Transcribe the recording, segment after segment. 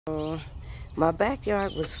My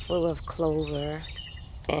backyard was full of clover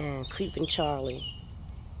and creeping Charlie.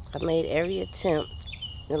 I made every attempt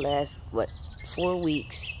the last, 4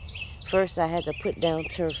 weeks. First, I had to put down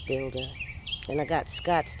turf builder. And I got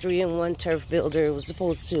Scott's 3-in-1 turf builder. It was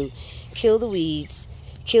supposed to kill the weeds,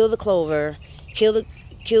 kill the clover, kill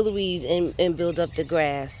the weeds, and build up the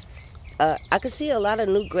grass. I could see a lot of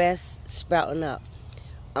new grass sprouting up.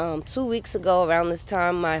 2 weeks ago, around this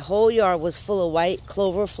time, my whole yard was full of white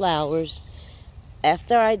clover flowers.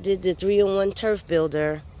 After I did the 3-in-1 turf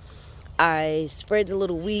builder, I sprayed the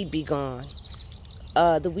little weed be gone.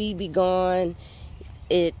 The weed be gone.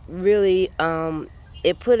 It really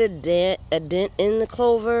it put a dent in the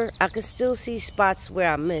clover. I could still see spots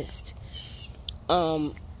where I missed.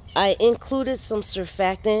 I included some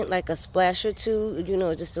surfactant, like a splash or two,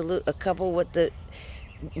 just a couple what the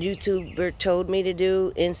YouTuber told me to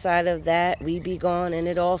do inside of that weed be gone, and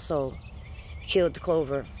it also killed the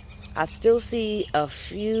clover. I still see a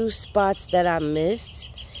few spots that I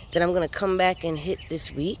missed that I'm going to come back and hit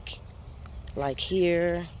this week, like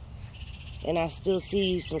here. And I still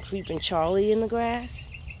see some creeping Charlie in the grass.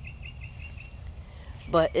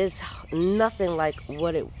 But it's nothing like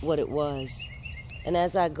what it was. And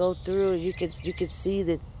as I go through, you could see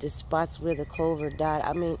the spots where the clover died.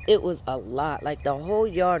 I mean, it was a lot. Like, the whole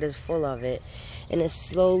yard is full of it. And it's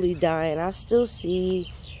slowly dying. I still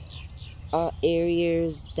see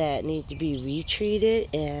areas that need to be retreated,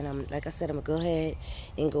 and like I said, I'm gonna go ahead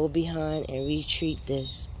and go behind and retreat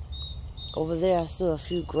this. Over there I saw a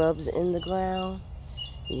few grubs in the ground.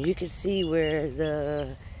 You can see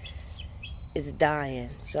where it's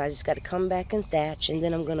dying, so I just got to come back and thatch, and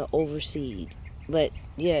then I'm gonna overseed. But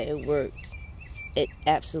yeah, it worked. It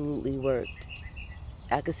absolutely worked.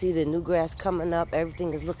 I can see the new grass coming up.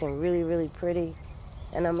 Everything is looking really, really pretty.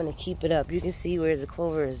 And I'm going to keep it up. You can see where the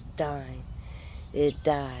clover is dying. It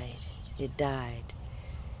died. It died.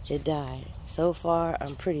 It died. So far,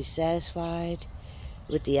 I'm pretty satisfied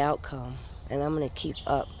with the outcome. And I'm going to keep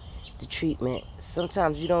up the treatment.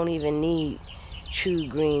 Sometimes you don't even need true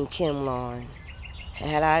green Kimlawn.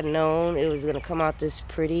 Had I known it was going to come out this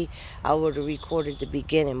pretty, I would have recorded the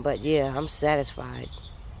beginning. But yeah, I'm satisfied.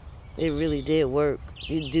 It really did work.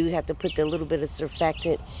 You do have to put a little bit of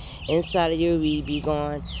surfactant inside of your weed be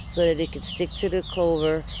gone so that it can stick to the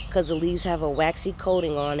clover, because the leaves have a waxy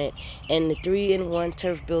coating on it. And the 3-in-1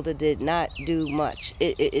 turf builder did not do much.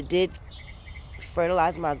 It did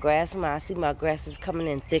fertilize my grass. I see my grass is coming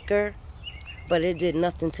in thicker, but it did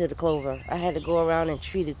nothing to the clover. I had to go around and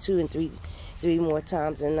treat it 2 and 3 more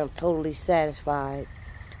times, and I'm totally satisfied.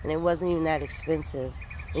 And it wasn't even that expensive.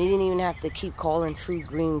 And you didn't even have to keep calling True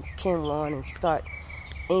Green Kimlawn and start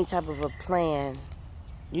any type of a plan.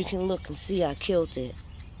 You can look and see I killed it.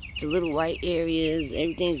 The little white areas,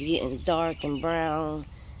 everything's getting dark and brown.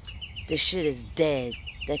 The shit is dead.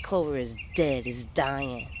 That clover is dead. It's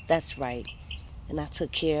dying. That's right. And I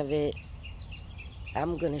took care of it.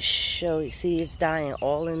 I'm going to show you. See, it's dying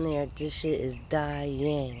all in there. This shit is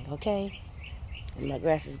dying. Okay? And my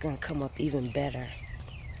grass is going to come up even better.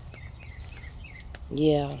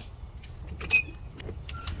 Yeah.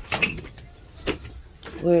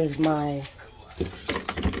 Where's my...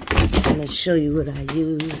 I'm going to show you what I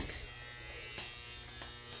used.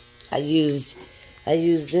 I used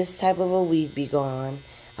this type of a weed be gone.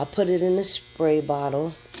 I put it in a spray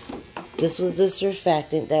bottle. This was the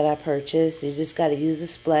surfactant that I purchased. You just got to use a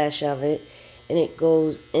splash of it, and it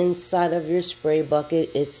goes inside of your spray bucket.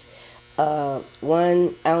 It's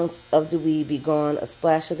 1 ounce of the weed be gone, a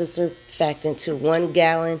splash of the surfactant to 1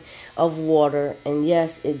 gallon of water. And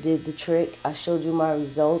yes, it did the trick. I showed you my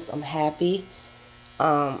results. I'm happy.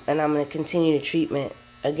 And I'm going to continue the treatment.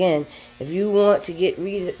 Again, if you want to get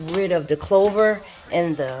rid of the clover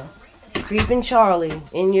and the creeping Charlie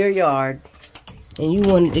in your yard, and you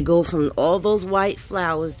wanted to go from all those white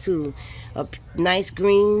flowers to a nice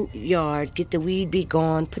green yard, get the weed be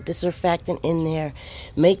gone, put the surfactant in there,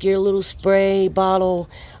 make your little spray bottle,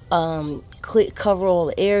 cover all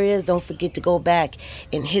the areas. Don't forget to go back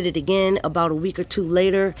and hit it again about a week or 2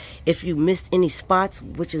 later if you missed any spots,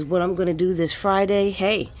 which is what I'm going to do this Friday.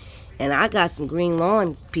 Hey, and I got some green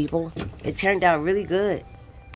lawn, people. It turned out really good.